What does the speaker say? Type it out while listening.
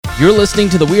You're listening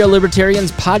to the We Are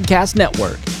Libertarians Podcast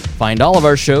Network. Find all of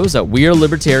our shows at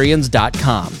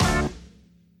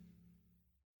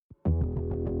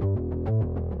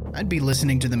wearelibertarians.com. I'd be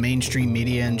listening to the mainstream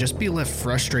media and just be left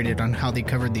frustrated on how they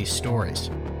covered these stories.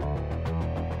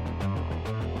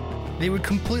 They would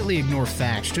completely ignore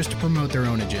facts just to promote their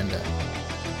own agenda.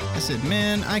 I said,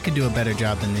 man, I could do a better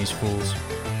job than these fools.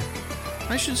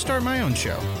 I should start my own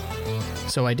show.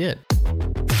 So I did.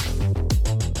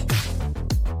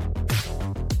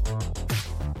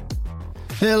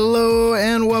 Hello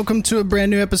and welcome to a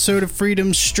brand new episode of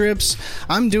Freedom Strips.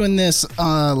 I'm doing this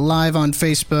live on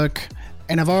Facebook,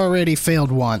 and I've already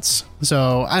failed once,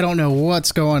 so I don't know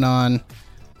what's going on,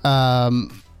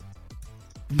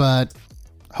 but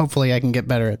hopefully I can get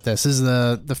better at this. This is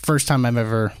the first time I'm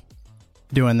ever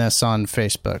doing this on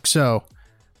Facebook, so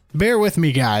bear with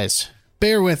me, guys.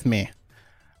 Bear with me.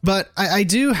 But I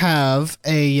do have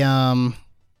an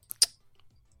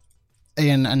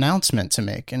announcement to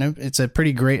make, and it's a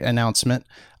pretty great announcement.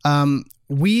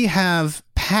 We have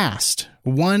passed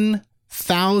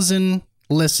 1,000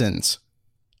 listens.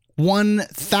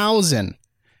 1,000.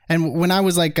 And when I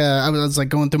was like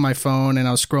going through my phone and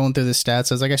I was scrolling through the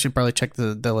stats, I was like, I should probably check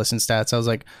the listen stats. I was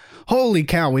like, holy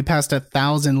cow, we passed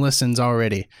 1,000 listens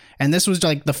already. And this was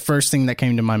like the first thing that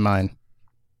came to my mind.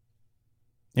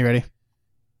 You ready?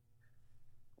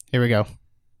 Here we go.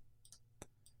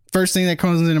 First thing that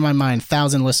comes into my mind,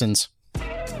 1,000 listens.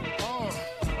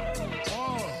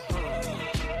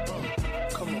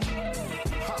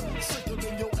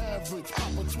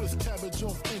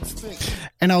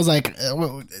 And I was like,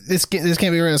 this can't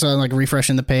be real. So I'm like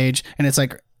refreshing the page, and it's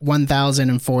like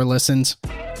 1,004 listens.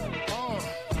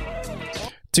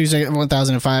 Tuesday,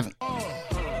 1,005.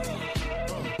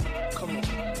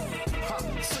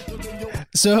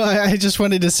 So I just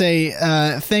wanted to say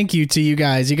thank you to you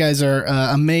guys. You guys are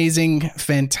amazing,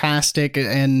 fantastic,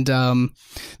 and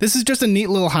this is just a neat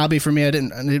little hobby for me. I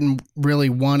didn't really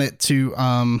want it to.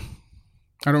 I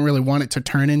don't really want it to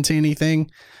turn into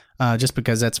anything, just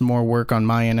because that's more work on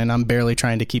my end, and I'm barely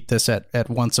trying to keep this at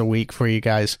once a week for you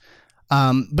guys.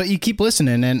 But you keep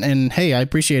listening, and hey, I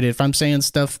appreciate it. If I'm saying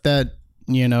stuff that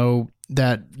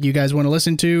that you guys want to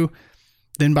listen to,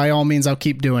 then by all means, I'll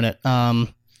keep doing it.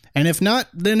 And if not,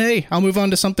 then hey, I'll move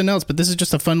on to something else. But this is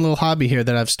just a fun little hobby here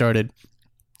that I've started.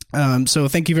 So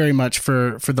thank you very much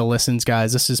for the listens,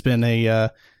 guys. This has been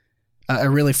a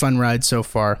really fun ride so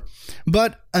far.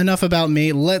 But enough about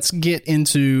me. Let's get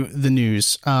into the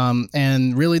news.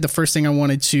 And really, the first thing I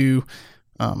wanted to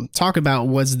talk about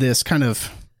was this kind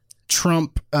of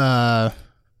Trump Iran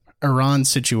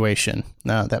situation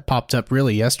that popped up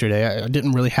really yesterday. I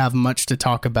didn't really have much to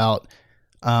talk about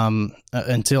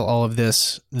until all of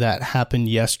this that happened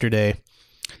yesterday.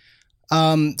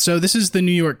 So this is the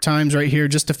New York Times right here,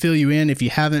 just to fill you in if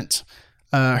you haven't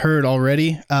heard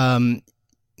already.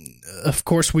 Of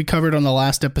course, we covered on the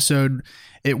last episode,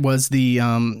 it was the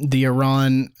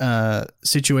Iran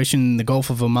situation in the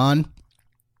Gulf of Oman,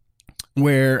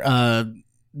 where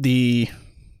the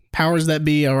powers that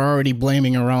be are already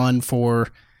blaming Iran for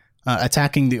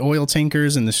attacking the oil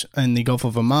tankers in the Gulf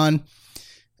of Oman.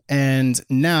 And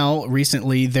now,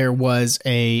 recently, there was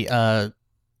a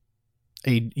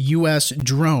U.S.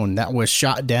 drone that was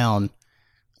shot down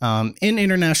in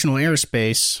international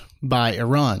airspace by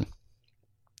Iran.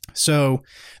 So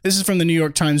this is from the New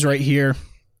York Times right here.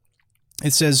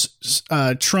 It says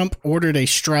Trump ordered a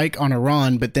strike on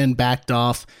Iran, but then backed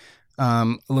off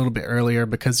a little bit earlier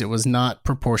because it was not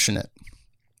proportionate.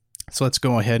 So let's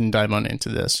go ahead and dive on into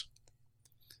this.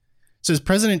 It says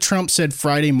President Trump said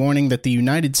Friday morning that the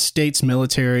United States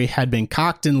military had been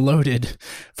cocked and loaded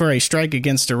for a strike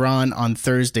against Iran on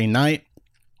Thursday night,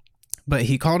 but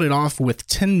he called it off with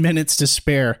 10 minutes to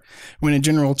spare when a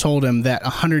general told him that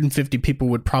 150 people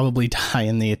would probably die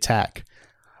in the attack.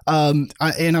 I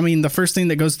mean, the first thing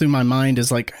that goes through my mind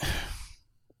is like,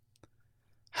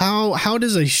 how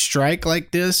does a strike like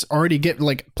this already get,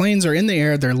 like, planes are in the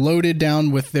air, they're loaded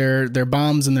down with their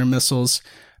bombs and their missiles,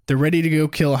 they're ready to go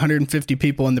kill 150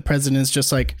 people, and the president's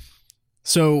just like,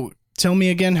 so tell me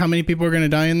again how many people are going to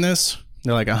die in this?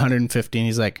 They're like 150, and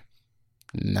he's like,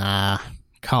 nah,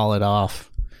 call it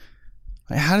off.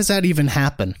 Like, how does that even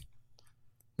happen?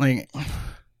 Like,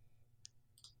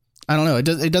 I don't know.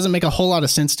 It doesn't make a whole lot of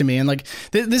sense to me. And like,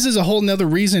 this is a whole nother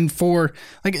reason for,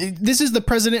 like, this is the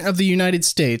president of the United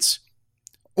States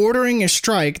ordering a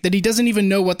strike that he doesn't even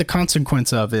know what the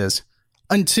consequence of is,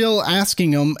 until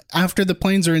asking him after the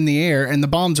planes are in the air and the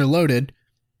bombs are loaded,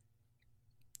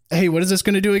 hey, what is this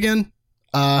going to do again?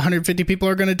 150 people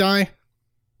are going to die.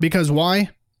 Because why?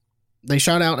 They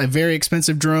shot out a very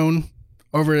expensive drone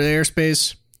over the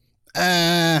airspace.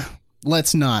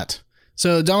 let's not.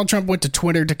 So Donald Trump went to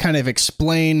Twitter to kind of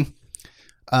explain,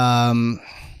 I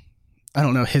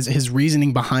don't know, his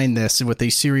reasoning behind this with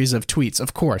a series of tweets.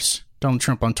 Of course, Donald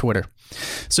Trump on Twitter.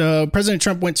 So President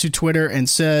Trump went to Twitter and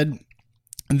said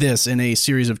this in a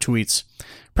series of tweets.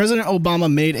 President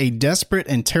Obama made a desperate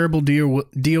and terrible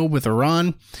deal with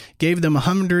Iran, gave them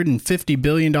 $150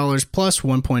 billion plus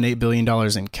 $1.8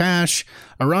 billion in cash.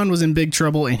 Iran was in big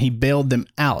trouble and he bailed them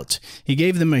out. He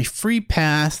gave them a free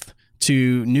path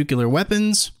to nuclear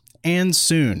weapons, and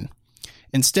soon.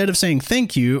 Instead of saying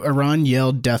thank you, Iran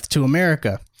yelled death to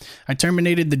America. I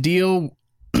terminated the deal,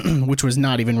 which was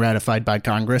not even ratified by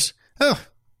Congress. Oh,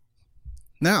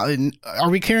 now, are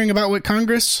we caring about what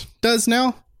Congress does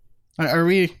now?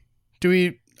 So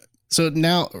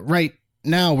now, right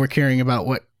now we're caring about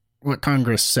what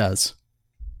Congress says.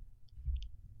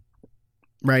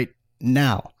 Right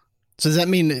now. So does that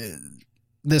mean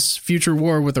this future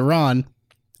war with Iran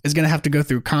is going to have to go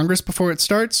through Congress before it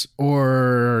starts,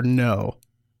 or no?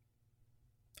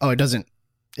 Oh, it doesn't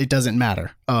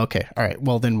matter. Oh, okay. All right.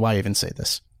 Well, then why even say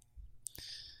this?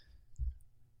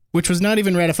 Which was not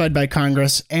even ratified by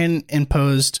Congress and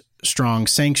imposed strong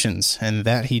sanctions, and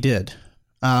that he did.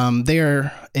 They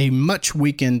are a much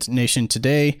weakened nation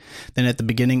today than at the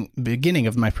beginning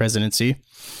of my presidency,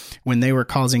 when they were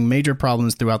causing major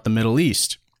problems throughout the Middle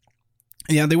East.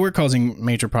 Yeah, they were causing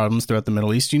major problems throughout the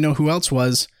Middle East. You know who else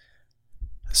was?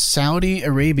 Saudi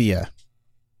Arabia.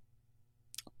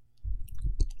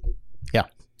 Yeah.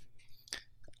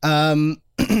 And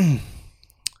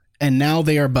now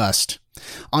they are bust.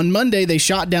 On Monday, they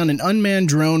shot down an unmanned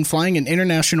drone flying in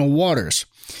international waters.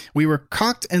 We were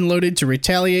cocked and loaded to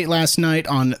retaliate last night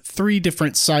on 3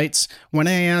 different sites when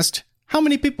I asked, how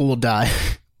many people will die?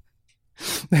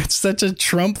 That's such a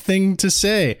Trump thing to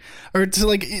say. Or to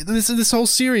like, this whole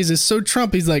series is so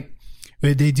Trump. He's like,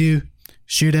 what'd they do?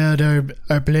 Shoot out our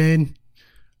plane?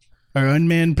 Our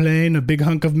unmanned plane? A big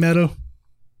hunk of metal?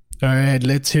 All right,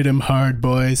 let's hit him hard,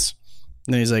 boys.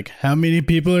 And he's like, how many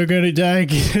people are going to die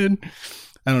again?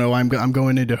 I don't know why I'm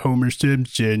going into Homer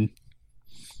Simpson.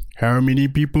 How many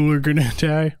people are going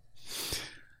to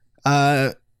die?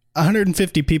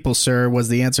 150 people, sir, was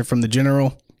the answer from the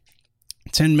general.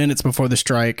 10 minutes before the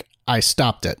strike, I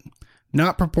stopped it.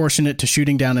 Not proportionate to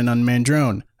shooting down an unmanned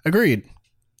drone. Agreed.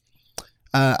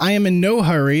 I am in no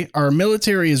hurry. Our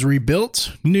military is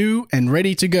rebuilt, new, and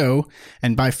ready to go,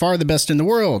 and by far the best in the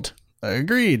world.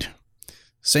 Agreed.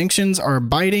 Sanctions are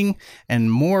biting,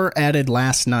 and more added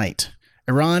last night.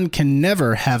 Iran can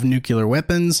never have nuclear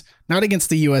weapons, not against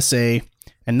the USA,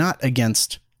 and not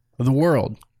against the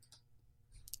world.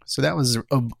 So that was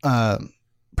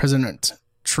President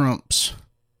Trump's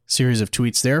series of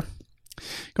tweets there.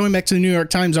 Going back to the New York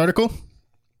Times article.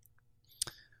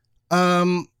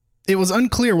 It was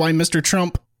unclear why Mr.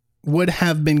 Trump would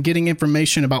have been getting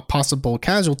information about possible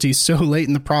casualties so late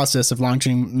in the process of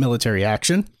launching military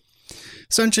action.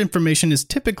 Such information is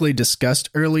typically discussed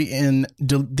early in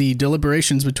the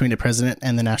deliberations between the president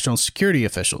and the national security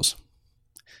officials.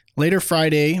 Later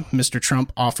Friday, Mr.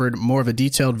 Trump offered more of a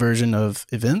detailed version of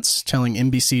events, telling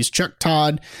NBC's Chuck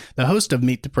Todd, the host of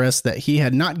Meet the Press, that he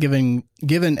had not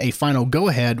given a final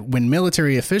go-ahead when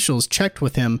military officials checked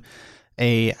with him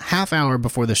a half hour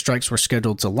before the strikes were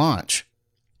scheduled to launch.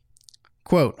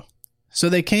 Quote, so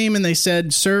they came and they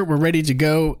said, sir, we're ready to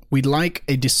go. We'd like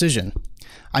a decision.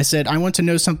 I said, I want to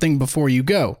know something before you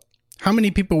go. How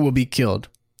many people will be killed?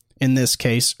 In this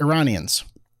case, Iranians.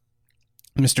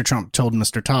 Mr. Trump told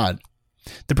Mr. Todd.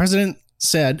 The president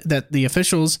said that the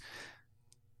officials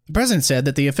said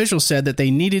that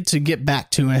they needed to get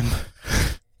back to him.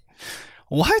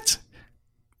 What?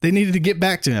 They needed to get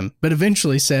back to him, but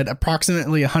eventually said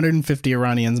approximately 150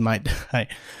 Iranians might die.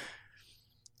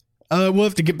 We'll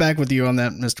have to get back with you on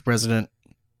that, Mr. President.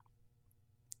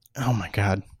 Oh my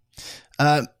God.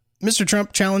 Mr.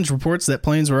 Trump challenged reports that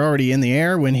planes were already in the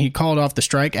air when he called off the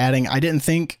strike, adding, I didn't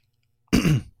think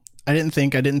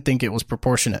it was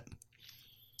proportionate.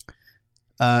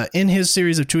 In his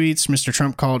series of tweets, Mr.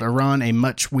 Trump called Iran a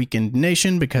much weakened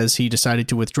nation because he decided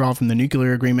to withdraw from the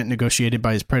nuclear agreement negotiated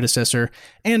by his predecessor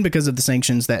and because of the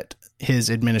sanctions that his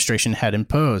administration had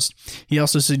imposed. He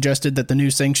also suggested that the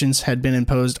new sanctions had been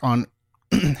imposed on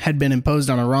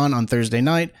Iran on Thursday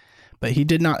night, but he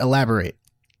did not elaborate.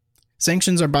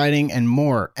 Sanctions are biting and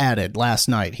more added last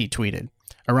night, he tweeted.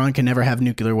 Iran can never have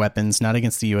nuclear weapons, not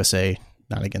against the USA,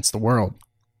 not against the world.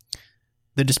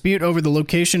 The dispute over the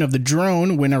location of the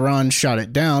drone when Iran shot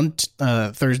it down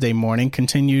Thursday morning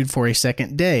continued for a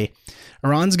second day.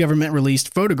 Iran's government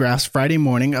released photographs Friday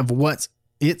morning of what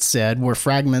it said were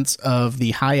fragments of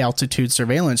the high-altitude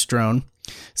surveillance drone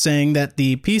saying that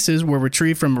the pieces were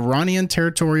retrieved from Iranian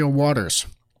territorial waters.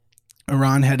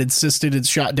 Iran had insisted it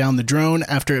shot down the drone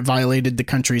after it violated the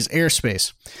country's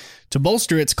airspace. To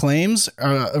bolster its claims,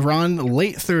 Iran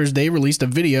late Thursday released a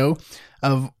video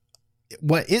of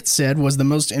what it said was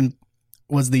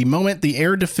the moment the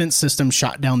air defense system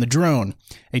shot down the drone.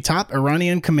 A top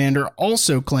Iranian commander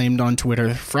also claimed on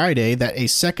Twitter Friday that a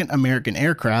second American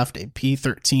aircraft, a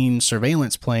P-13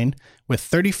 surveillance plane with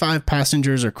 35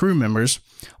 passengers or crew members,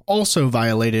 also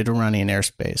violated Iranian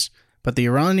airspace. But the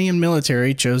Iranian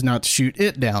military chose not to shoot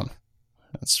it down.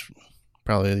 That's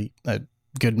probably a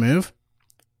good move.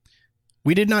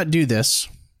 We did not do this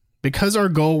because our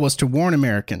goal was to warn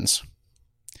Americans,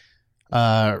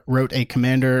 wrote a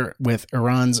commander with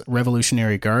Iran's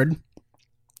Revolutionary Guard.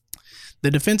 The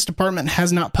Defense Department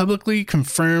has not publicly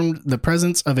confirmed the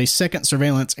presence of a second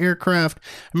surveillance aircraft.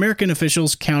 American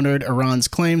officials countered Iran's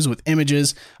claims with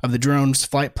images of the drone's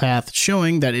flight path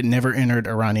showing that it never entered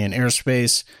Iranian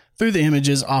airspace. Through the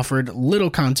images offered little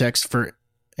context for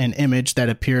an image that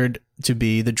appeared to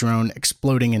be the drone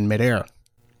exploding in midair.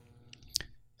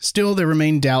 Still, there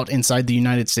remained doubt inside the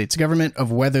United States government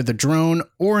of whether the drone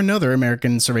or another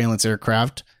American surveillance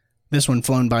aircraft, this one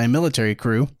flown by a military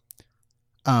crew,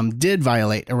 did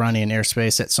violate Iranian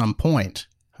airspace at some point.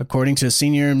 According to a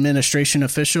senior administration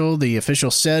official, the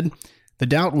official said the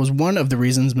doubt was one of the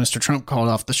reasons Mr. Trump called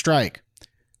off the strike,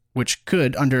 which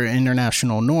could, under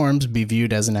international norms, be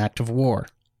viewed as an act of war.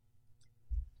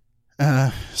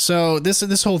 So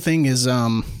this whole thing is,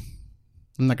 I'm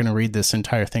not going to read this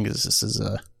entire thing because this is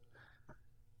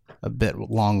a bit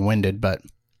long-winded, but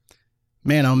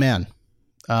man, oh man,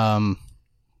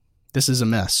 this is a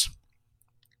mess.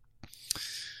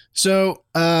 So,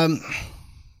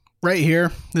 right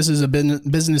here, this is a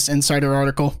Business Insider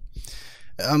article.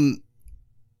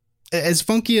 As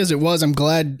funky as it was, I'm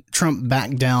glad Trump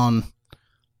backed down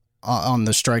on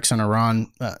the strikes on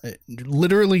Iran.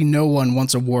 Literally no one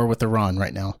wants a war with Iran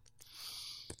right now.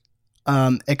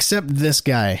 Except this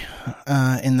guy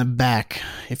in the back,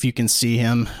 if you can see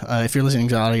him. If you're listening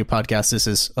to the audio podcast, this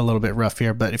is a little bit rough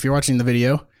here, but if you're watching the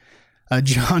video,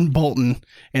 John Bolton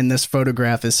in this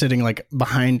photograph is sitting like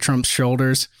behind Trump's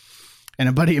shoulders. And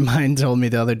a buddy of mine told me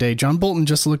the other day, John Bolton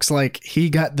just looks like he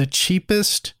got the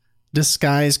cheapest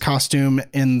disguise costume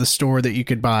in the store that you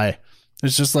could buy.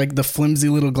 It's just like the flimsy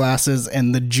little glasses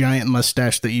and the giant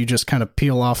mustache that you just kind of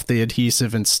peel off the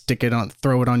adhesive and stick it on,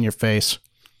 throw it on your face.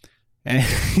 And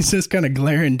he's just kind of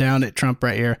glaring down at Trump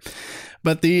right here.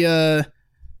 But I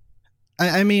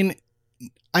mean,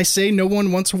 I say no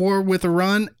one wants war with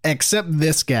Iran except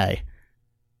this guy.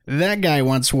 That guy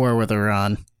wants war with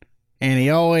Iran, and he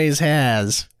always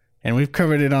has. And we've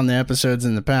covered it on the episodes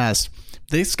in the past.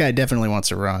 This guy definitely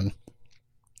wants Iran.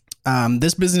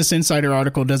 This Business Insider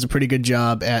article does a pretty good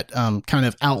job at kind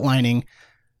of outlining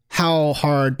how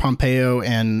hard Pompeo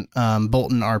and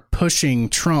Bolton are pushing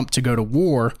Trump to go to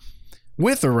war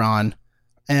with Iran,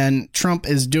 and Trump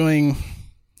is doing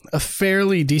a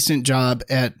fairly decent job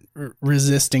at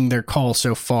resisting their call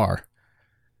so far.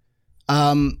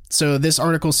 So this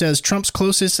article says Trump's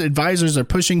closest advisors are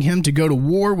pushing him to go to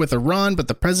war with Iran, but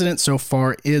the president so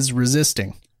far is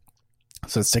resisting.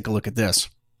 So let's take a look at this.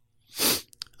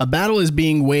 A battle is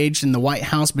being waged in the White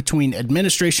House between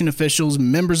administration officials,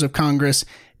 members of Congress,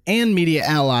 and media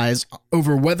allies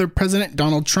over whether President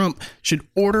Donald Trump should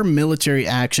order military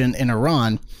action in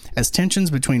Iran as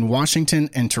tensions between Washington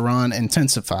and Tehran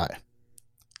intensify.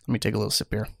 Let me take a little sip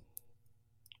here.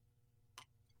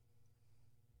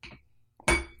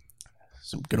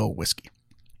 Some good old whiskey.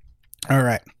 All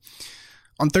right.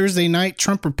 On Thursday night,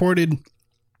 Trump reportedly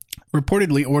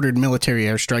ordered military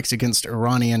airstrikes against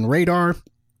Iranian radar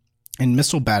and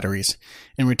missile batteries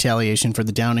in retaliation for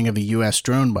the downing of a U.S.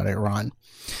 drone by Iran,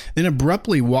 then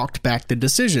abruptly walked back the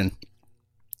decision.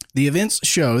 The events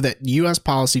show that U.S.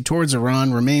 policy towards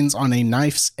Iran remains on a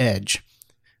knife's edge,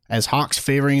 as hawks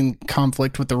favoring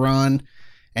conflict with Iran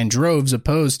and droves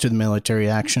opposed to the military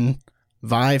action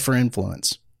vie for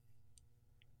influence.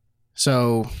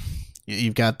 So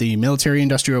you've got the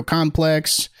military-industrial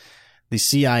complex, the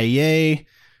CIA,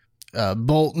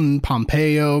 Bolton,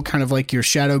 Pompeo, kind of like your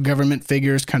shadow government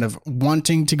figures kind of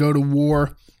wanting to go to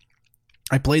war.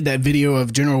 I played that video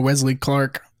of General Wesley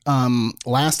Clark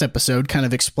last episode kind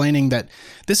of explaining that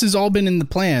this has all been in the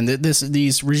plan, that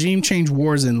these regime change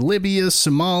wars in Libya,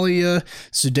 Somalia,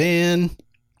 Sudan,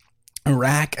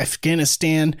 Iraq,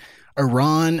 Afghanistan,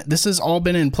 Iran, this has all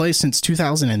been in place since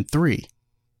 2003.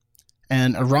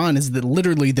 And Iran is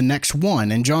literally the next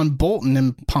one. And John Bolton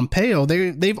and Pompeo,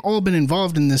 they've all been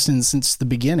involved in this since the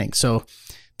beginning. So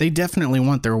they definitely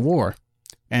want their war.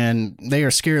 And they are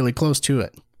scarily close to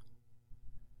it.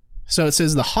 So it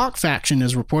says the Hawk faction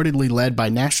is reportedly led by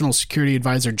National Security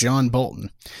Advisor John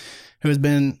Bolton, who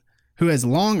has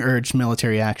long urged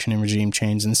military action and regime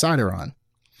change inside Iran.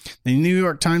 The New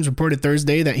York Times reported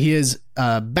Thursday that he is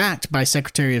backed by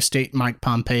Secretary of State Mike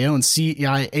Pompeo and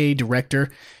CIA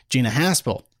Director Gina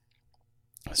Haspel.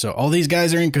 So all these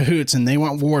guys are in cahoots and they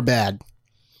want war bad.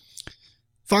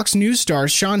 Fox News star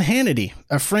Sean Hannity,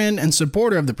 a friend and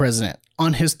supporter of the president,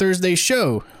 on his Thursday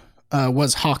show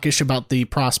was hawkish about the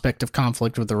prospect of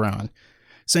conflict with Iran,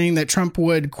 saying that Trump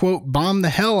would, quote, bomb the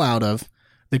hell out of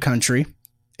the country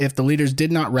if the leaders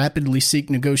did not rapidly seek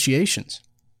negotiations.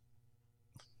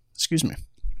 Excuse me.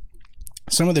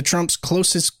 Some of Trump's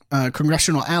closest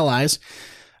congressional allies,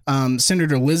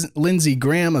 Senator Lindsey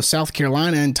Graham of South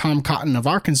Carolina and Tom Cotton of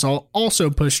Arkansas, also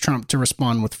pushed Trump to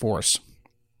respond with force.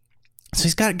 So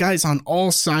he's got guys on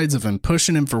all sides of him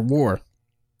pushing him for war.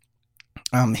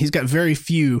 He's got very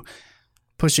few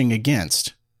pushing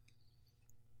against.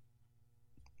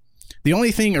 The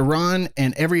only thing Iran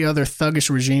and every other thuggish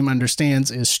regime understands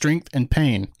is strength and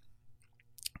pain,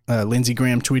 Lindsey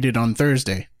Graham tweeted on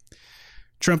Thursday.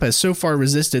 Trump has so far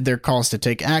resisted their calls to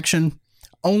take action,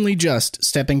 only just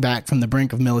stepping back from the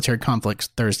brink of military conflict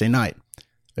Thursday night.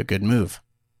 A good move.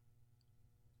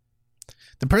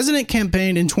 The president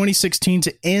campaigned in 2016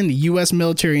 to end U.S.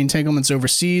 military entanglements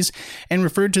overseas and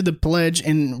referred to the pledge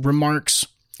in remarks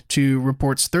to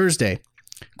reports Thursday.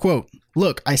 Quote,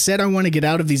 "Look, I said I want to get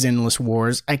out of these endless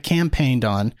wars. I campaigned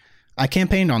on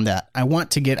that. I want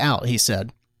to get out," he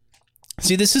said.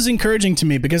 See, this is encouraging to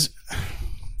me because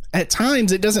at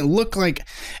times it doesn't look like,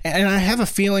 and I have a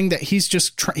feeling that he's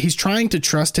trying to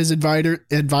trust his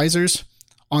advisors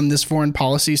on this foreign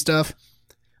policy stuff.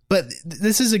 But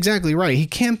this is exactly right. He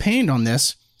campaigned on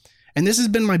this, and this has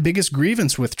been my biggest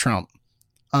grievance with Trump.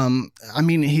 I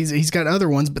mean, he's got other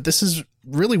ones, but this is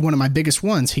really one of my biggest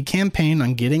ones. He campaigned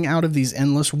on getting out of these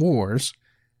endless wars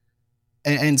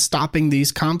and stopping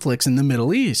these conflicts in the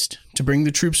Middle East to bring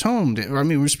the troops home. I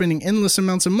mean, we're spending endless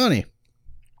amounts of money,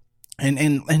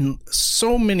 and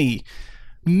so many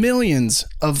millions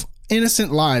of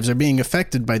innocent lives are being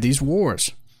affected by these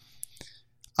wars.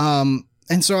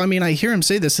 And so, I mean, I hear him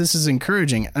say this is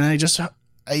encouraging, and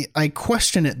I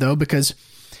question it though, because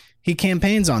he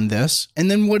campaigns on this. And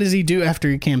then what does he do after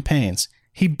he campaigns?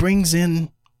 He brings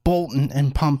in Bolton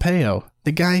and Pompeo,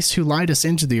 the guys who lied us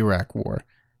into the Iraq war.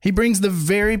 He brings the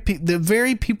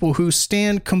very people who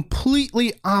stand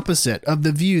completely opposite of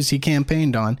the views he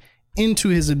campaigned on into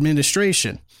his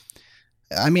administration.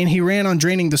 I mean, he ran on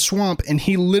draining the swamp, and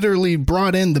he literally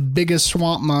brought in the biggest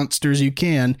swamp monsters you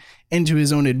can into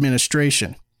his own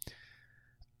administration.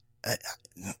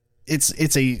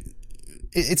 It's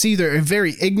either a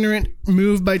very ignorant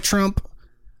move by Trump,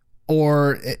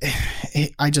 or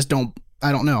I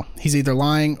don't know. He's either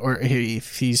lying or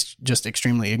he's just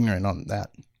extremely ignorant on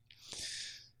that.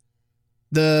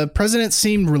 The president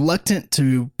seemed reluctant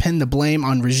to pin the blame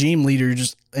on regime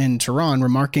leaders in Tehran,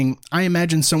 remarking, "I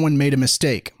imagine someone made a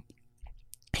mistake."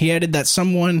 He added that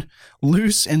someone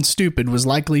loose and stupid was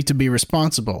likely to be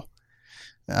responsible.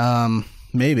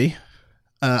 Maybe.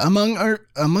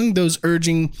 Among those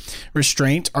urging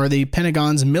restraint are the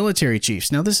Pentagon's military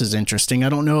chiefs. Now, this is interesting. I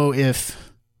don't know if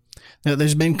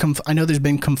there's been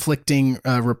conflicting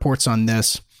reports on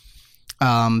this.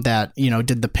 That,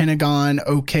 did the Pentagon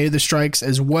okay the strikes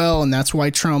as well, and that's why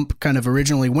Trump kind of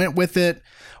originally went with it?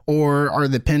 Or are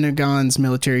the Pentagon's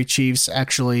military chiefs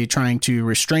actually trying to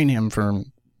restrain him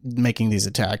from making these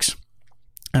attacks?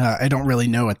 I don't really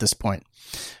know at this point.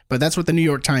 But that's what the New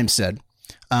York Times said,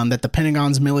 that the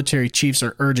Pentagon's military chiefs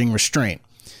are urging restraint,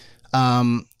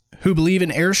 who believe an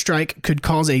airstrike could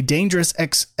cause a dangerous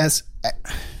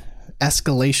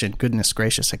escalation. Goodness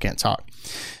gracious, I can't talk.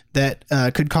 That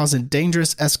could cause a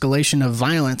dangerous escalation of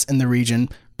violence in the region,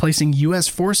 placing U.S.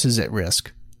 forces at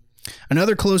risk.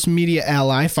 Another close media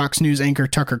ally, Fox News anchor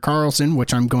Tucker Carlson,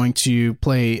 which I'm going to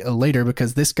play later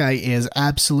because this guy is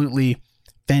absolutely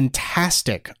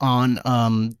fantastic on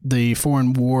the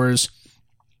foreign wars,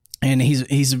 and he's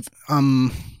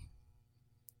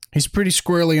pretty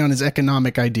squirrely on his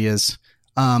economic ideas.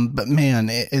 But man,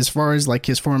 as far as like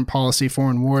his foreign policy,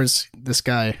 foreign wars, this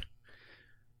guy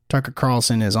Tucker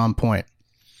Carlson is on point.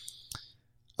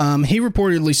 He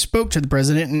reportedly spoke to the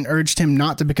president and urged him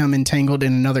not to become entangled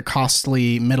in another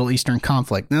costly Middle Eastern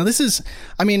conflict. Now, this is,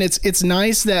 I mean, it's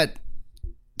nice that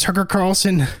Tucker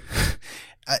Carlson,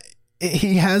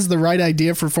 he has the right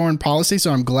idea for foreign policy,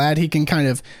 so I'm glad he can kind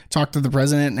of talk to the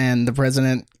president, and the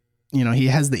president, he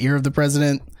has the ear of the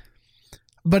president.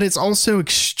 But it's also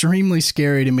extremely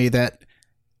scary to me that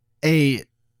a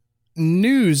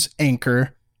news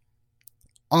anchor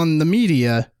on the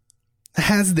media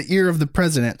has the ear of the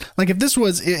president. Like if this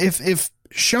was, if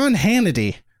Sean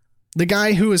Hannity, the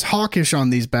guy who is hawkish on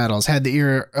these battles, had the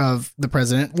ear of the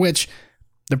president, which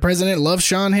the president loves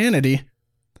Sean Hannity,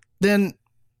 then,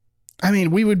 I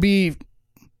mean, we would be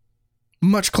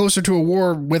much closer to a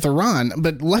war with Iran.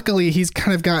 But luckily he's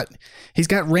got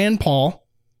Rand Paul,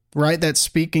 right, that's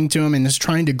speaking to him and is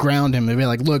trying to ground him and be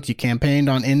like, look, you campaigned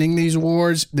on ending these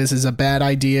wars. This is a bad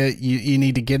idea. You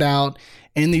need to get out,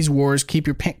 end these wars, keep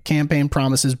your campaign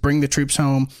promises, bring the troops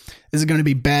home. This is going to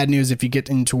be bad news if you get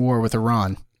into war with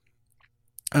Iran.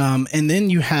 And then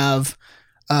you have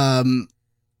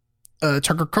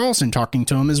Tucker Carlson talking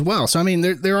to him as well. So, I mean,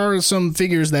 there are some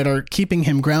figures that are keeping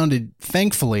him grounded,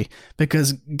 thankfully,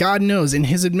 because God knows in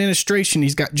his administration,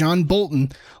 he's got John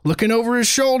Bolton looking over his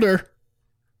shoulder.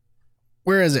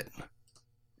 Where is it?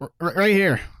 Right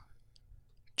here.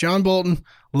 John Bolton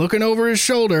looking over his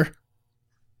shoulder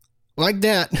like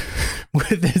that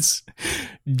with his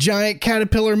giant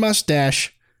caterpillar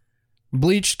mustache,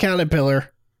 bleached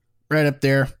caterpillar right up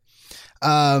there,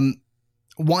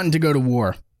 wanting to go to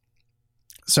war.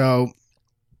 So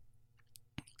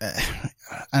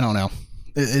I don't know.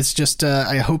 It's just,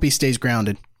 I hope he stays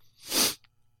grounded.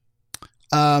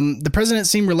 The president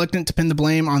seemed reluctant to pin the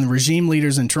blame on the regime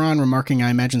leaders in Tehran, remarking, I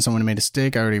imagine someone made a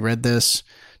mistake. I already read this.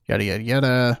 Yada, yada,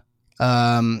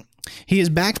 yada. He is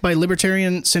backed by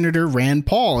Libertarian Senator Rand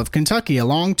Paul of Kentucky, a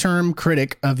long-term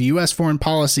critic of U.S. foreign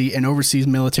policy and overseas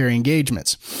military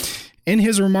engagements. In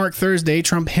his remark Thursday,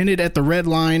 Trump hinted at the red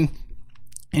line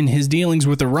in his dealings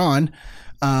with Iran.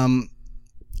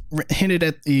 Hinted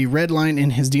at the red line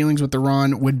in his dealings with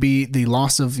Iran would be the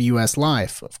loss of U.S.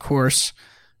 life. Of course,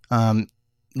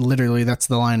 literally, that's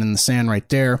the line in the sand right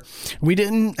there. We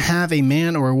didn't have a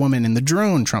man or a woman in the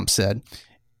drone, Trump said.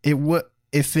 It would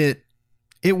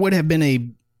have been a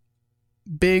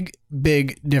big,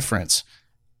 big difference.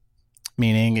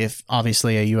 Meaning, if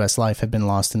obviously a U.S. life had been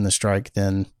lost in the strike,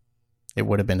 then it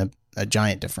would have been a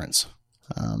giant difference.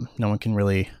 No one can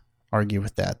really argue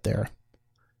with that there.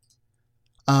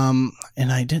 And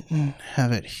I didn't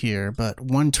have it here, but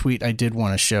one tweet I did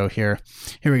want to show here.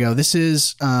 Here we go. This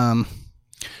is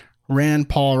Rand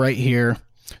Paul right here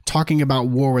talking about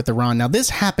war with Iran. Now, this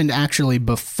happened actually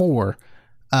before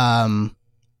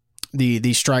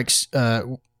the strikes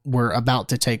were about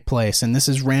to take place. And this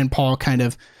is Rand Paul kind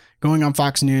of going on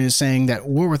Fox News saying that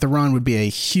war with Iran would be a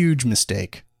huge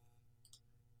mistake.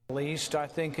 Least, I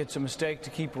think it's a mistake to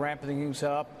keep ramping things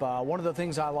up. One of the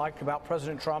things I liked about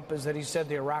President Trump is that he said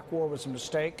the Iraq war was a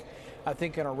mistake. I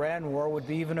think an Iran war would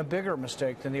be even a bigger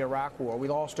mistake than the Iraq war. We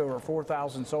lost over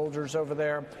 4,000 soldiers over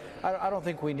there. I don't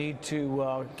think we need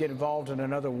to get involved in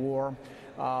another war.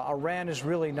 Iran is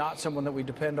really not someone that we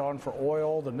depend on for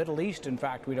oil. The Middle East, in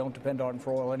fact, we don't depend on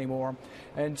for oil anymore.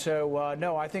 And so,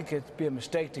 no, I think it'd be a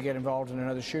mistake to get involved in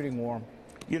another shooting war.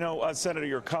 You know, Senator,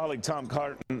 your colleague Tom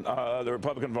Cotton, the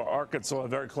Republican from Arkansas, a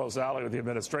very close ally with the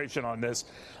administration on this,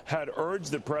 had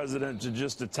urged the president to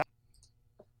just attack.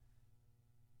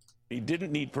 He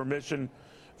didn't need permission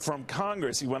from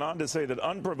Congress. He went on to say that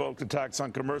unprovoked attacks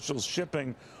on commercial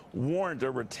shipping warrant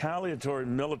a retaliatory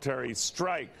military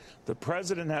strike. The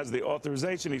president has the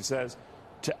authorization, he says,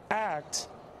 to act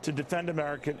to defend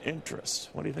American interests.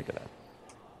 What do you think of that?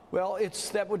 Well,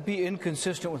 that would be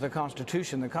inconsistent with the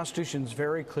Constitution. The Constitution is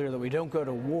very clear that we don't go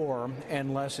to war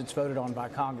unless it's voted on by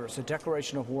Congress. A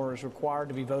declaration of war is required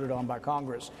to be voted on by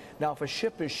Congress. Now, if a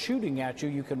ship is shooting at you,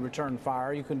 you can return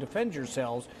fire, you can defend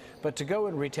yourselves, but to go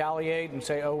and retaliate and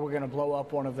say, oh, we're going to blow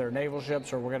up one of their naval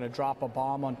ships or we're going to drop a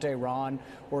bomb on Tehran,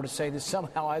 or to say this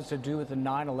somehow has to do with the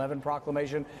 9/11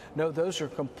 proclamation, no, those are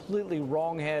completely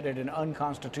wrong-headed and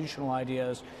unconstitutional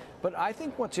ideas. But I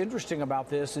think what's interesting about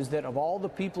this is that of all the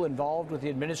people involved with the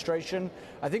administration,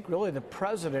 I think really the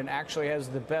president actually has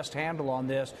the best handle on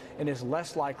this and is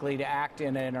less likely to act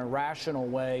in an irrational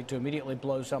way to immediately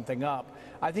blow something up.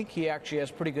 I think he actually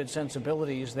has pretty good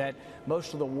sensibilities that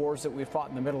most of the wars that we've fought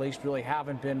in the Middle East really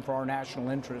haven't been for our national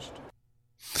interest.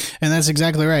 And that's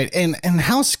exactly right. And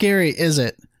how scary is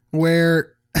it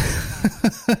where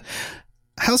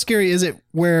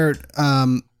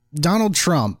Donald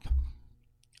Trump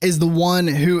is the one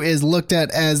who is looked at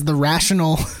as the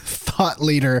rational thought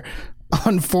leader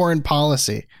on foreign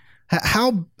policy?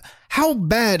 How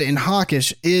bad and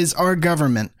hawkish is our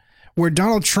government where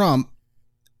Donald Trump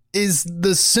is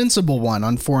the sensible one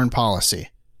on foreign policy?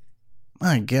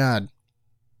 My God.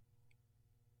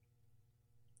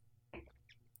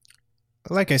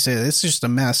 Like I said, it's just a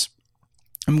mess.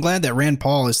 I'm glad that Rand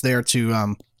Paul is there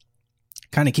to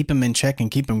kind of keep him in check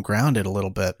and keep him grounded a little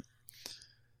bit.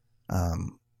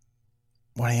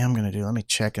 What I am going to do, let me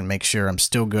check and make sure I'm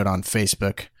still good on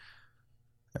Facebook.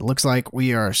 It looks like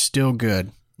we are still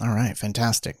good. All right,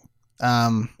 fantastic.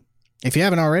 If you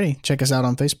haven't already, check us out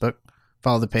on Facebook.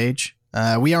 Follow the page.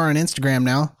 We are on Instagram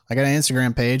now. I got an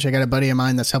Instagram page. I got a buddy of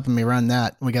mine that's helping me run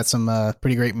that. We got some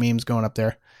pretty great memes going up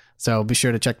there. So be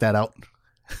sure to check that out.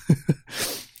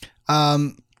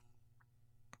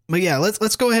 But yeah,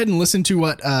 let's go ahead and listen to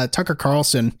what Tucker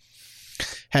Carlson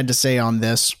had to say on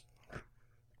this.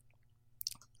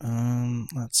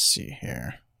 Let's see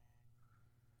here.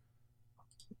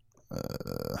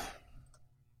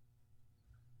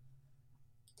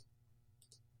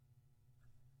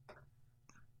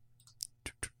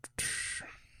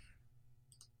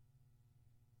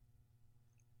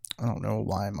 I don't know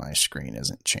why my screen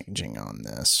isn't changing on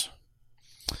this.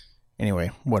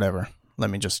 Anyway, whatever. Let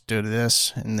me just do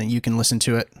this, and then you can listen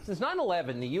to it. Since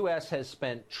 9/11, the U.S. has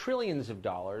spent trillions of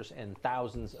dollars and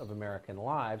thousands of American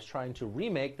lives trying to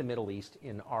remake the Middle East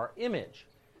in our image.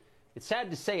 It's sad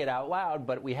to say it out loud,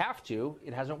 but we have to.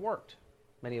 It hasn't worked.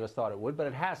 Many of us thought it would, but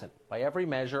it hasn't. By every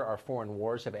measure, our foreign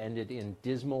wars have ended in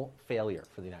dismal failure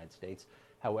for the United States,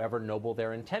 however noble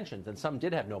their intentions, and some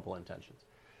did have noble intentions.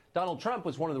 Donald Trump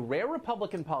was one of the rare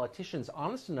Republican politicians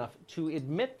honest enough to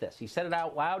admit this. He said it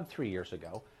out loud 3 years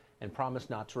ago and promised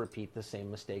not to repeat the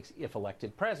same mistakes if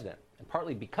elected president. And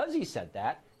partly because he said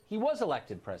that, he was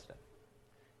elected president.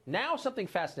 Now something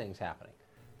fascinating is happening.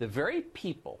 The very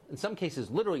people, in some cases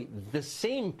literally the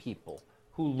same people,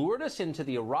 who lured us into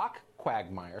the Iraq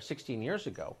quagmire 16 years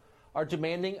ago, are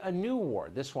demanding a new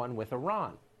war, this one with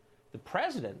Iran. The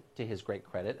president, to his great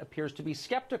credit, appears to be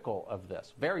skeptical of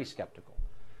this, very skeptical.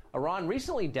 Iran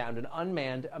recently downed an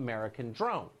unmanned American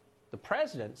drone. The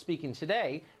president, speaking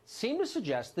today, seemed to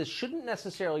suggest this shouldn't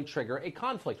necessarily trigger a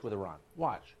conflict with Iran.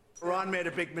 Watch. Iran made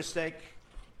a big mistake.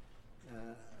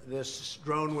 This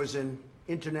drone was in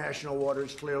international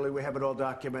waters. Clearly, we have it all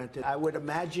documented. I would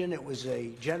imagine it was a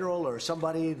general or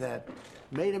somebody that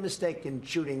made a mistake in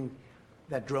shooting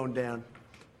that drone down.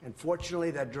 And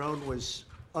fortunately, that drone was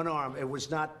unarmed. It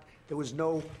was not, there was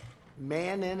no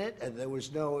man in it, and it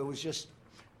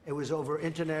was over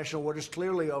international waters,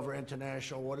 clearly over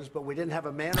international waters, but we didn't have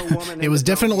a man or woman. It was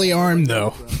definitely armed,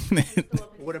 though.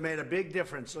 Would have made a big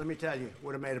difference, let me tell you.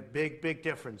 Would have made a big, big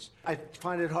difference. I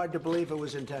find it hard to believe it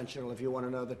was intentional, if you want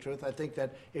to know the truth. I think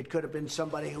that it could have been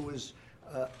somebody who was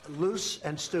loose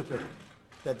and stupid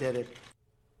that did it.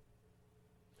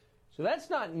 So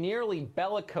that's not nearly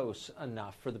bellicose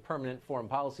enough for the permanent foreign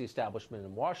policy establishment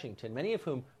in Washington, many of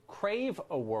whom crave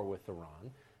a war with Iran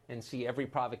and see every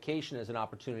provocation as an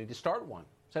opportunity to start one.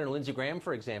 Senator Lindsey Graham,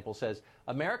 for example, says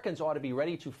Americans ought to be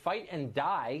ready to fight and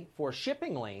die for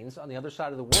shipping lanes on the other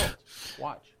side of the world.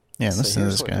 Watch. Yeah, listen to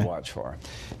this guy. What to watch for.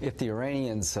 If the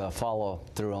Iranians follow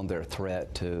through on their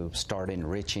threat to start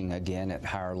enriching again at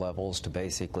higher levels, to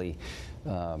basically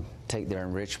take their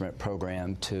enrichment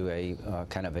program to a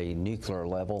kind of a nuclear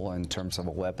level in terms of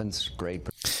a weapons grade.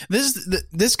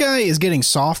 This guy is getting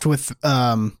soft with.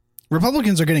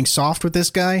 Republicans are getting soft with this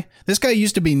guy. This guy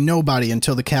used to be nobody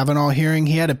until the Kavanaugh hearing.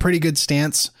 He had a pretty good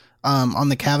stance on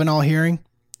the Kavanaugh hearing.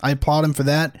 I applaud him for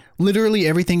that. Literally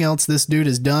everything else this dude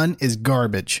has done is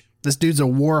garbage. This dude's a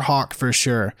war hawk for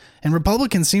sure. And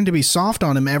Republicans seem to be soft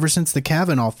on him ever since the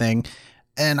Kavanaugh thing.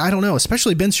 And I don't know,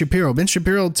 especially Ben Shapiro. Ben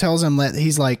Shapiro tells him that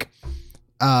he's like,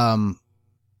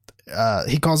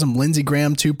 he calls him Lindsey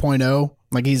Graham 2.0.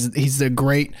 Like he's the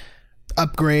great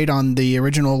upgrade on the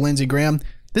original Lindsey Graham.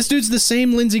 This dude's the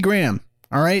same Lindsey Graham,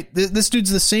 all right? This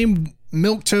dude's the same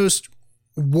milquetoast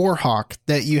war hawk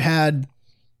that you had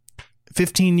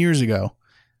 15 years ago.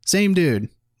 Same dude.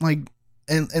 Like,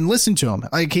 and listen to him.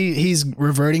 Like, he's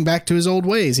reverting back to his old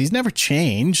ways. He's never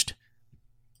changed.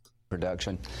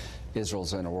 Production.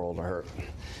 Israel's in a world of hurt.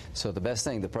 So the best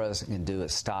thing the president can do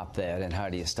is stop that. And how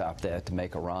do you stop that? To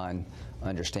make Iran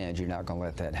understand you're not going to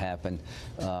let that happen.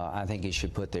 I think he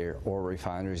should put their oil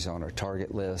refineries on a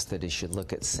target list, that he should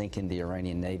look at sinking the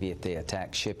Iranian Navy if they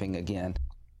attack shipping again.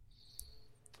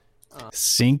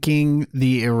 Sinking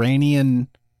the Iranian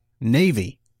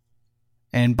Navy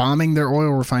and bombing their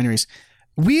oil refineries.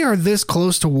 We are this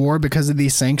close to war because of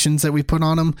these sanctions that we put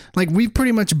on them. Like, we've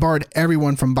pretty much barred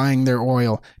everyone from buying their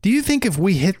oil. Do you think if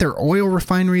we hit their oil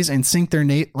refineries and sink their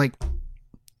Navy, like,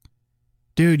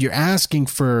 dude, you're asking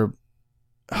for,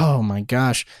 oh my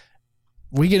gosh.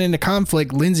 We get into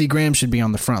conflict, Lindsey Graham should be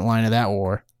on the front line of that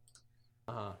war.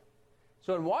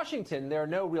 So in Washington, there are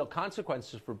no real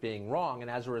consequences for being wrong, and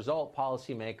as a result,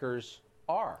 policymakers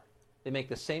are. They make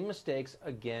the same mistakes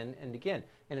again and again.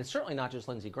 And it's certainly not just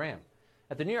Lindsey Graham.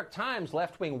 At the New York Times,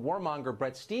 left-wing warmonger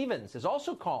Bret Stephens is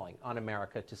also calling on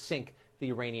America to sink the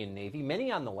Iranian Navy.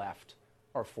 Many on the left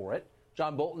are for it.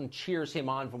 John Bolton cheers him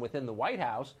on from within the White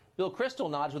House. Bill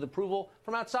Kristol nods with approval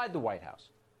from outside the White House.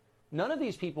 None of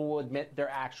these people will admit their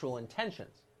actual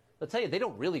intentions. They'll tell you they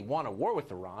don't really want a war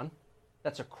with Iran.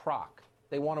 That's a crock.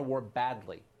 They want a war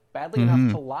badly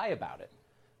enough to lie about it.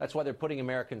 That's why they're putting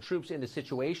American troops into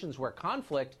situations where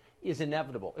conflict is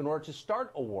inevitable in order to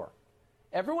start a war.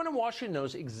 Everyone in Washington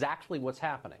knows exactly what's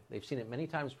happening. They've seen it many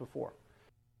times before.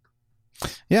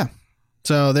 Yeah.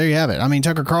 So there you have it. I mean,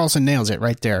 Tucker Carlson nails it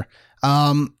right there.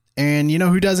 And you know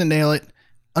who doesn't nail it?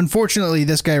 Unfortunately,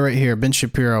 this guy right here, Ben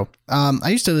Shapiro. I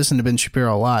used to listen to Ben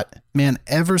Shapiro a lot. Man,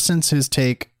 ever since his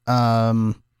take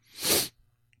on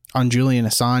Julian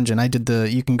Assange, and I did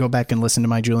you can go back and listen to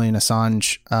my Julian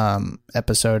Assange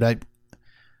episode.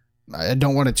 I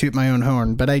don't want to toot my own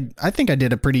horn, but I think I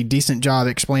did a pretty decent job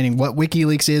explaining what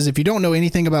WikiLeaks is. If you don't know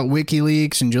anything about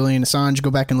WikiLeaks and Julian Assange,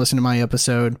 go back and listen to my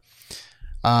episode.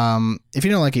 If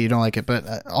you don't like it, you don't like it.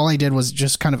 But all I did was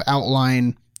just kind of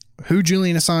outline who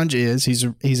Julian Assange is.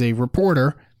 He's a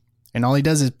reporter, and all he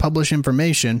does is publish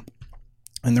information.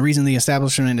 And the reason the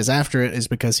establishment is after it is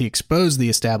because he exposed the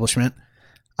establishment.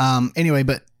 Anyway,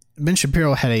 but Ben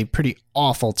Shapiro had a pretty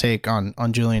awful take on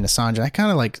Julian Assange. I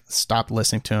kind of stopped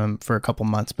listening to him for a couple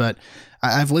months, but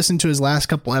I've listened to his last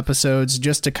couple episodes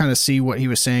just to kind of see what he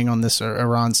was saying on this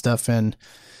Iran stuff. And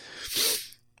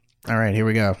all right, here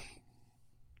we go.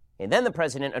 And then the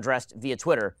president addressed via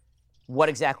Twitter what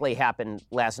exactly happened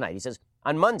last night. He says,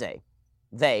 on Monday,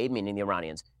 they, meaning the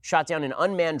Iranians, shot down an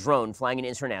unmanned drone flying in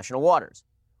international waters.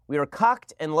 We were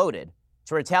cocked and loaded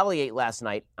to retaliate last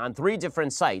night on 3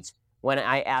 different sites when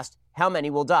I asked how many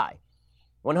will die.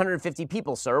 150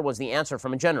 people, sir, was the answer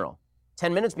from a general.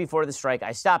 10 minutes before the strike,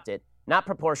 I stopped it, not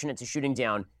proportionate to shooting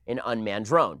down an unmanned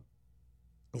drone.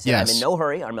 He said, yes. I'm in no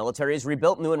hurry. Our military is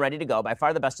rebuilt, new and ready to go, by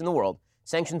far the best in the world.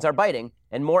 Sanctions are biting,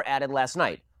 and more added last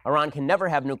night. Iran can never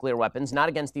have nuclear weapons, not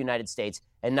against the United States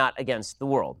and not against the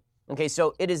world. Okay,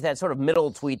 so it is that sort of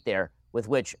middle tweet there with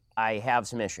which I have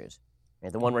some issues.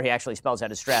 The one where he actually spells out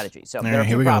his strategy. So there are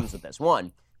 2 problems with this.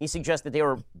 One, he suggests that they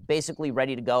were basically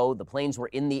ready to go. The planes were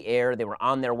in the air. They were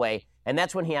on their way. And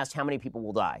that's when he asked how many people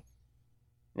will die.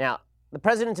 Now, the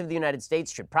president of the United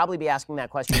States should probably be asking that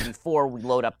question before we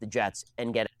load up the jets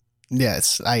and get it.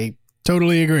 Yes, I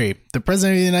totally agree. The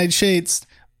president of the United States,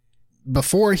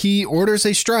 before he orders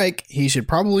a strike, he should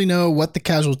probably know what the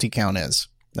casualty count is.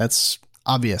 That's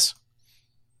obvious.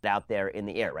 Out there in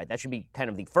the air, right? That should be kind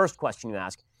of the first question you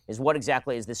ask, is what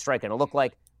exactly is this strike going to look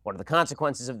like? What are the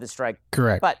consequences of this strike?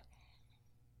 Correct. But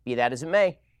be that as it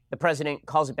may, the president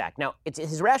calls it back. Now, it's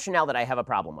his rationale that I have a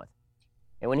problem with.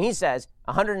 And when he says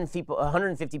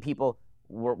 150 people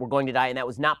were going to die and that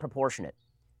was not proportionate,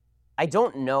 I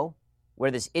don't know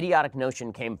where this idiotic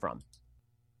notion came from.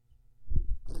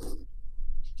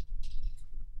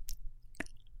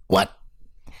 What?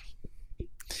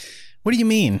 What do you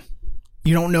mean?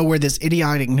 You don't know where this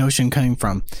idiotic notion came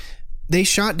from? They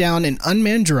shot down an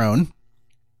unmanned drone.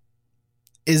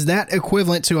 Is that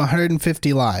equivalent to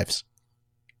 150 lives?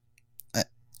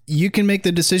 You can make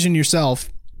the decision yourself.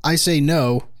 I say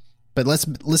no, but let's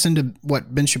listen to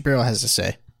what Ben Shapiro has to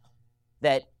say.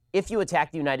 That if you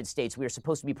attack the United States, we are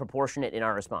supposed to be proportionate in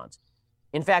our response.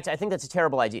 In fact, I think that's a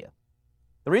terrible idea.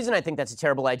 The reason I think that's a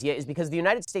terrible idea is because the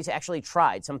United States actually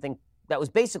tried something that was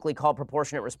basically called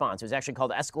proportionate response. It was actually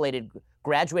called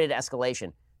graduated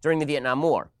escalation during the Vietnam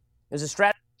War. It was a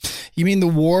strategy. You mean the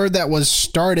war that was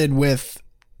started with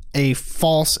a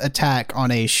false attack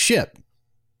on a ship?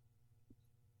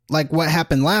 Like what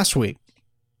happened last week?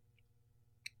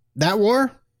 That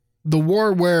war? The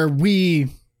war where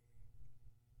we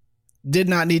did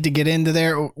not need to get into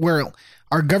there, where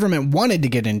our government wanted to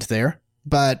get into there,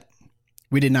 but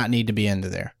we did not need to be into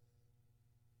there.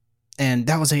 And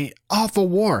that was a awful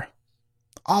war.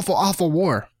 Awful, awful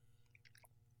war.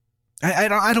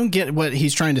 I don't get what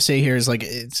he's trying to say here. Is like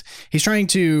he's trying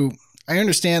to. I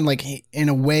understand, like in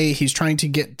a way, he's trying to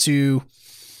get to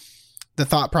the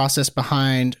thought process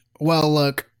behind. Well,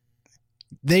 look,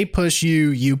 they push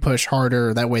you, you push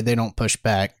harder. That way, they don't push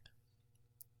back.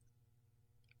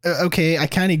 Okay, I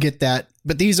kind of get that,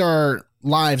 but these are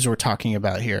lives we're talking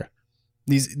about here.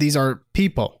 These are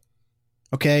people.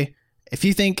 Okay, if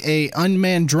you think a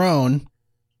unmanned drone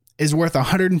is worth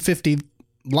 150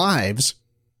 lives.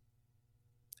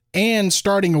 And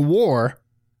starting a war,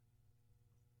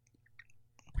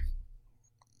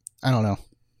 I don't know.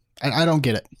 I don't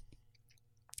get it.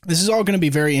 This is all going to be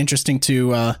very interesting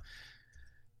to,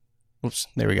 oops,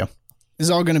 there we go. This is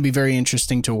all going to be very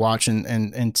interesting to watch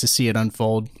and to see it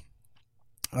unfold.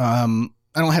 I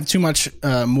don't have too much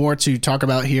more to talk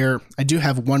about here. I do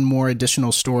have one more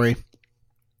additional story.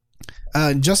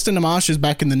 Justin Amash is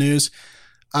back in the news.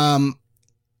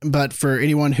 But for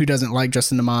anyone who doesn't like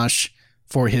Justin Amash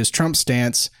for his Trump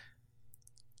stance,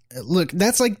 look,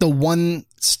 that's like the one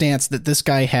stance that this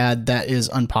guy had that is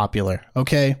unpopular,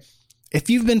 okay? If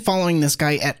you've been following this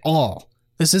guy at all,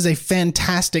 this is a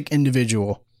fantastic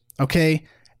individual, okay?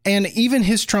 And even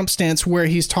his Trump stance where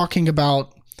he's talking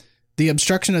about the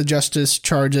obstruction of justice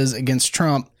charges against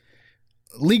Trump,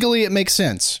 legally it makes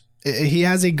sense. He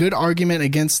has a good argument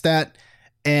against that.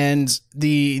 And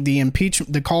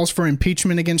the calls for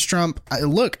impeachment against Trump,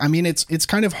 look, I mean, it's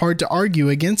kind of hard to argue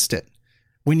against it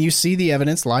when you see the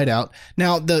evidence laid out.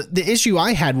 Now, the issue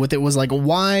I had with it was like,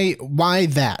 why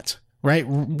that, right?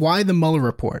 Why the Mueller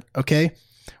report? Okay.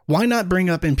 Why not bring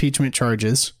up impeachment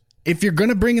charges if you're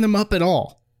going to bring them up at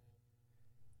all?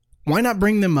 Why not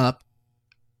bring them up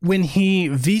when he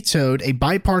vetoed a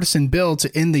bipartisan bill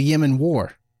to end the Yemen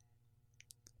war?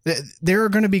 There are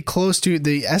going to be close to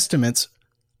the estimates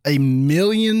 1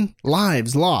 million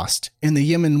lives lost in the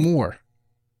Yemen war.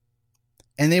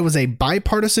 And there was a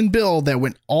bipartisan bill that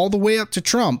went all the way up to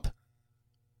Trump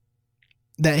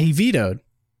that he vetoed.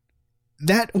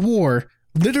 That war,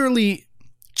 literally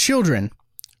children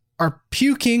are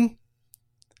puking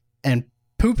and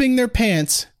pooping their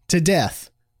pants to death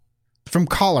from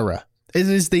cholera. It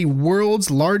is the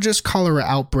world's largest cholera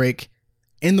outbreak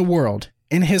in the world,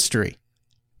 in history.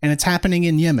 And it's happening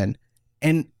in Yemen.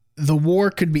 And the war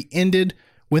could be ended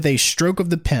with a stroke of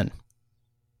the pen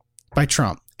by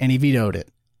Trump, and he vetoed it.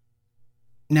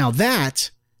 Now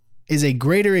that is a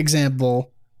greater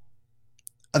example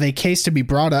of a case to be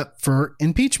brought up for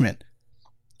impeachment.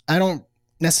 I don't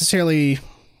necessarily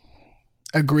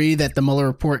agree that the Mueller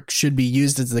report should be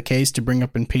used as the case to bring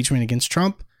up impeachment against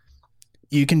Trump.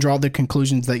 You can draw the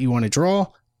conclusions that you want to draw.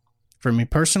 For me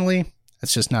personally,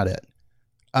 that's just not it.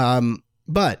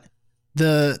 But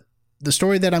the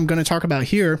story that I'm going to talk about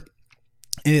here,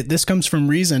 this comes from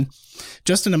Reason.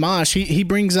 Justin Amash, he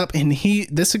brings up, and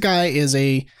this guy is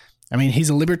he's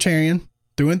a libertarian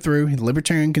through and through. He's a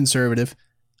libertarian conservative.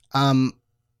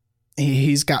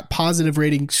 He's got positive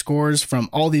rating scores from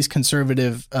all these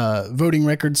conservative voting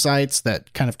record sites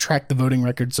that kind of track the voting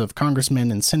records of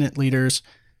congressmen and Senate leaders.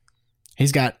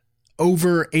 He's got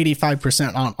over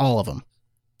 85% on all of them.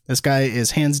 This guy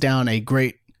is hands down a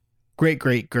great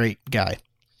guy.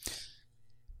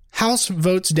 House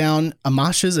votes down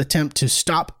Amash's attempt to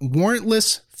stop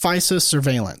warrantless FISA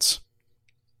surveillance.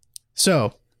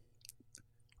 So,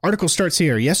 article starts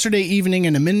here. Yesterday evening,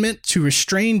 an amendment to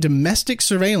restrain domestic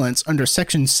surveillance under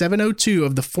Section 702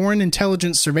 of the Foreign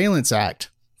Intelligence Surveillance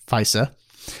Act, FISA,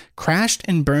 crashed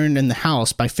and burned in the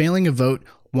House by failing a vote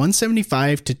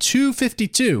 175 to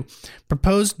 252,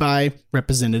 proposed by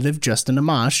Representative Justin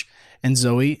Amash and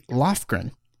Zoe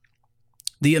Lofgren.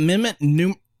 The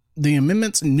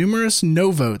amendment's numerous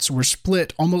no votes were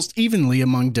split almost evenly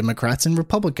among Democrats and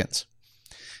Republicans.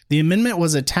 The amendment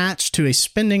was attached to a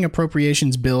spending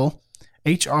appropriations bill,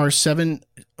 H.R.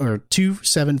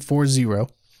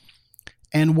 2740,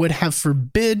 and would have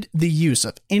forbid the use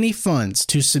of any funds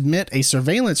to submit a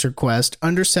surveillance request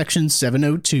under Section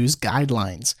 702's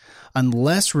guidelines,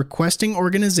 unless requesting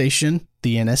organization,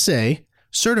 the NSA,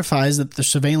 certifies that the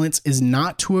surveillance is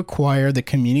not to acquire the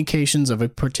communications of a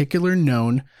particular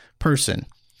known person,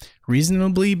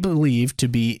 reasonably believed to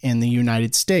be in the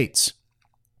United States.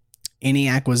 Any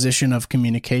acquisition of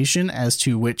communication as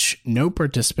to which no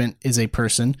participant is a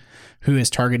person who is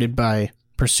targeted by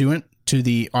pursuant to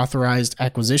the authorized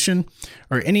acquisition,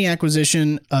 or any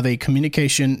acquisition of a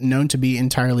communication known to be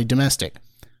entirely domestic.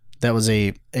 That was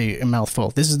a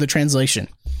mouthful. This is the translation.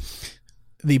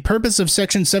 The purpose of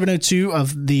Section 702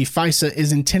 of the FISA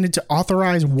is intended to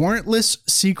authorize warrantless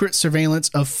secret surveillance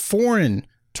of foreign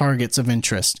targets of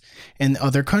interest in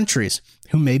other countries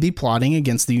who may be plotting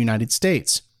against the United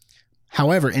States.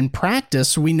 However, in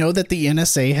practice, we know that the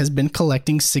NSA has been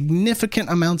collecting significant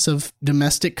amounts of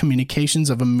domestic communications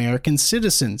of American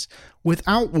citizens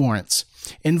without warrants,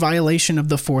 in violation of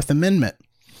the Fourth Amendment.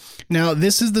 Now,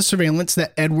 this is the surveillance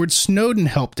that Edward Snowden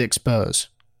helped expose.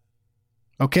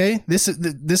 Okay, this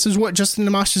is what Justin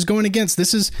Amash is going against.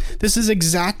 This is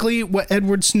exactly what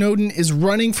Edward Snowden is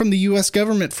running from the U.S.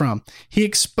 government from. He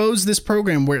exposed this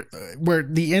program where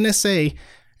the NSA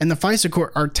and the FISA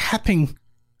court are tapping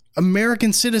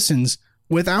American citizens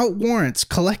without warrants,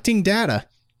 collecting data,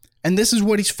 and this is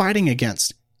what he's fighting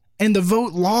against. And the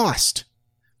vote lost.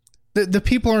 The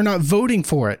people are not voting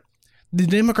for it. The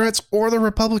Democrats or the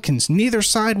Republicans, neither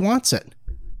side wants it.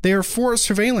 They are for a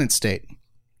surveillance state.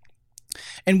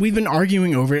 And we've been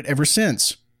arguing over it ever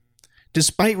since.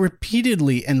 despite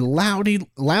repeatedly and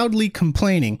loudly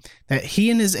complaining that he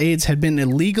and his aides had been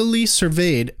illegally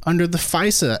surveyed under the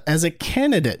FISA as a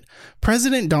candidate.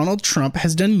 President Donald Trump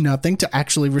has done nothing to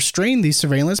actually restrain these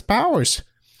surveillance powers.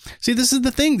 See, this is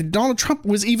the thing. Donald Trump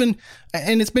was even,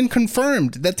 and it's been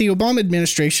confirmed that the Obama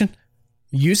administration,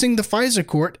 using the FISA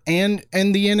court and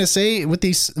the NSA with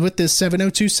this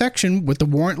 702 section with the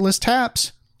warrantless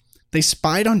taps, they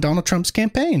spied on Donald Trump's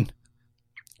campaign.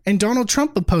 And Donald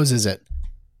Trump opposes it.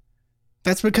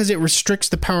 That's because it restricts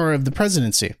the power of the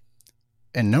presidency.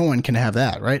 And no one can have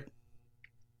that, right?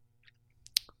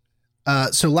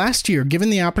 So last year, given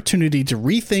the opportunity to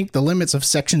rethink the limits of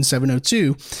Section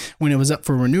 702 when it was up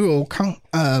for renewal,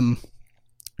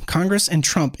 Congress and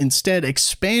Trump instead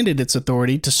expanded its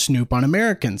authority to snoop on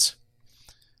Americans.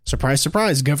 Surprise,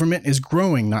 surprise, government is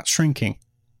growing, not shrinking.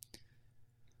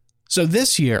 So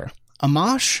this year,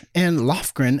 Amash and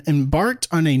Lofgren embarked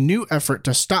on a new effort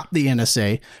to stop the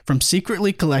NSA from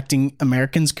secretly collecting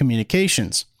Americans'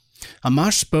 communications.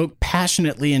 Amash spoke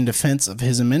passionately in defense of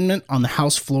his amendment on the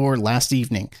House floor last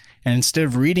evening, and instead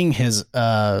of reading his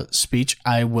speech,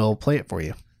 I will play it for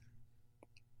you.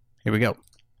 Here we go.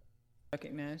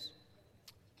 Recognize.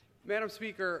 Madam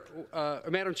Speaker,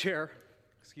 Madam Chair,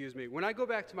 excuse me. When I go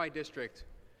back to my district,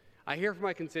 I hear from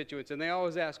my constituents, and they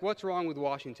always ask, what's wrong with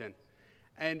Washington?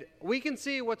 And we can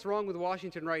see what's wrong with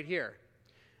Washington right here.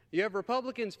 You have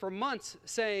Republicans for months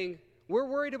saying, we're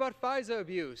worried about FISA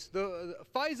abuse. The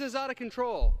FISA's out of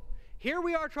control. Here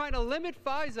we are trying to limit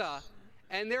FISA,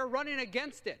 and they're running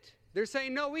against it. They're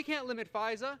saying, no, we can't limit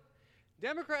FISA.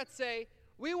 Democrats say,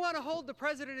 we want to hold the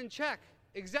president in check.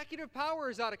 Executive power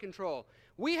is out of control.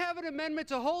 We have an amendment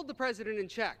to hold the president in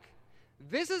check.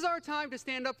 This is our time to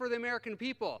stand up for the American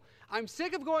people. I'm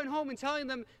sick of going home and telling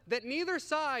them that neither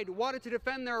side wanted to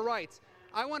defend their rights.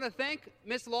 I want to thank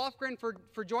Ms. Lofgren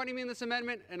for joining me in this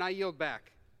amendment, and I yield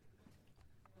back.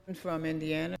 From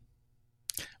Indiana.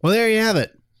 Well, there you have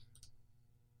it.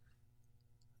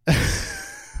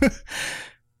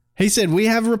 He said, we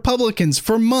have Republicans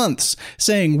for months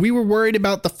saying we were worried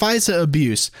about the FISA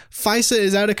abuse. FISA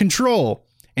is out of control.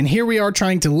 And here we are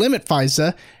trying to limit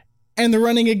FISA, and they're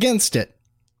running against it.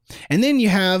 And then you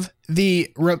have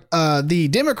the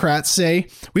Democrats say,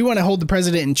 we want to hold the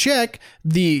president in check.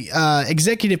 The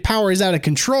executive power is out of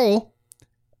control.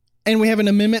 And we have an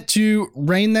amendment to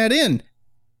rein that in.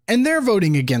 And they're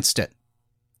voting against it.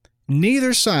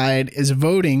 Neither side is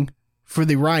voting for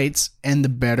the rights and the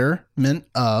betterment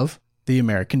of the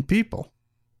American people.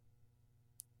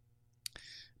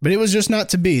 But it was just not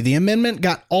to be. The amendment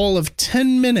got all of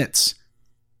 10 minutes.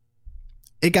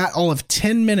 It got all of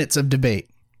 10 minutes of debate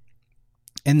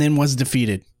and then was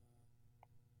defeated.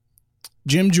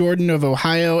 Jim Jordan of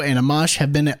Ohio and Amash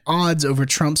have been at odds over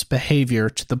Trump's behavior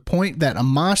to the point that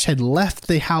Amash had left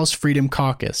the House Freedom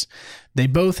Caucus they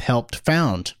both helped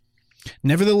found.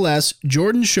 Nevertheless,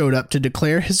 Jordan showed up to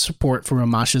declare his support for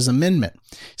Amash's amendment,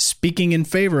 speaking in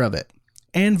favor of it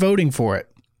and voting for it.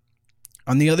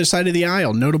 On the other side of the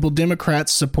aisle, notable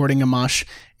Democrats supporting Amash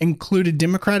included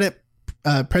Democratic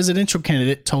presidential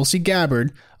candidate Tulsi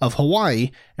Gabbard of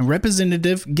Hawaii and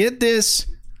Representative, get this,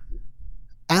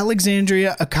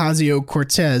 Alexandria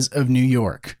Ocasio-Cortez of New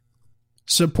York.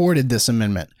 Supported this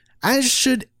amendment, as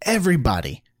should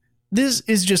everybody. This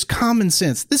is just common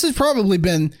sense. This has probably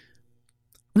been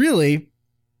really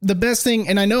the best thing.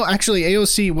 And I know actually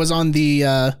AOC was on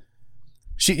the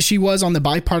she was on the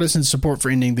bipartisan support for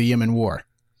ending the Yemen war.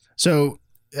 So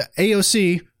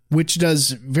AOC, which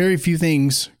does very few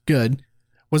things good,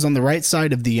 was on the right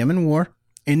side of the Yemen war,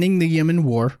 ending the Yemen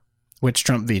war, which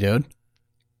Trump vetoed.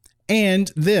 And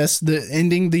the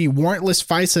ending the warrantless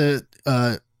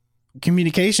FISA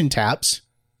communication taps,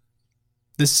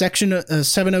 the section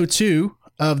 702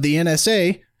 of the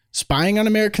NSA spying on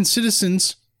American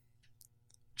citizens.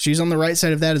 She's on the right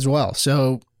side of that as well.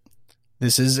 So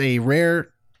this is a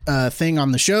rare thing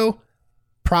on the show.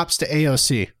 Props to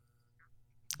AOC.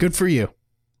 Good for you.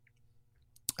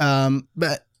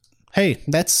 But hey,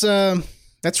 that's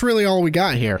really all we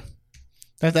got here.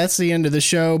 That's the end of the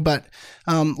show. But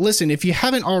listen, if you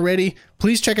haven't already,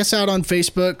 please check us out on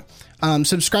Facebook.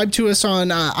 Subscribe to us on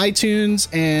iTunes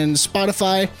and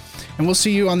Spotify. And we'll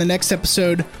see you on the next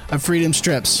episode of Freedom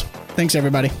Strips. Thanks,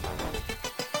 everybody.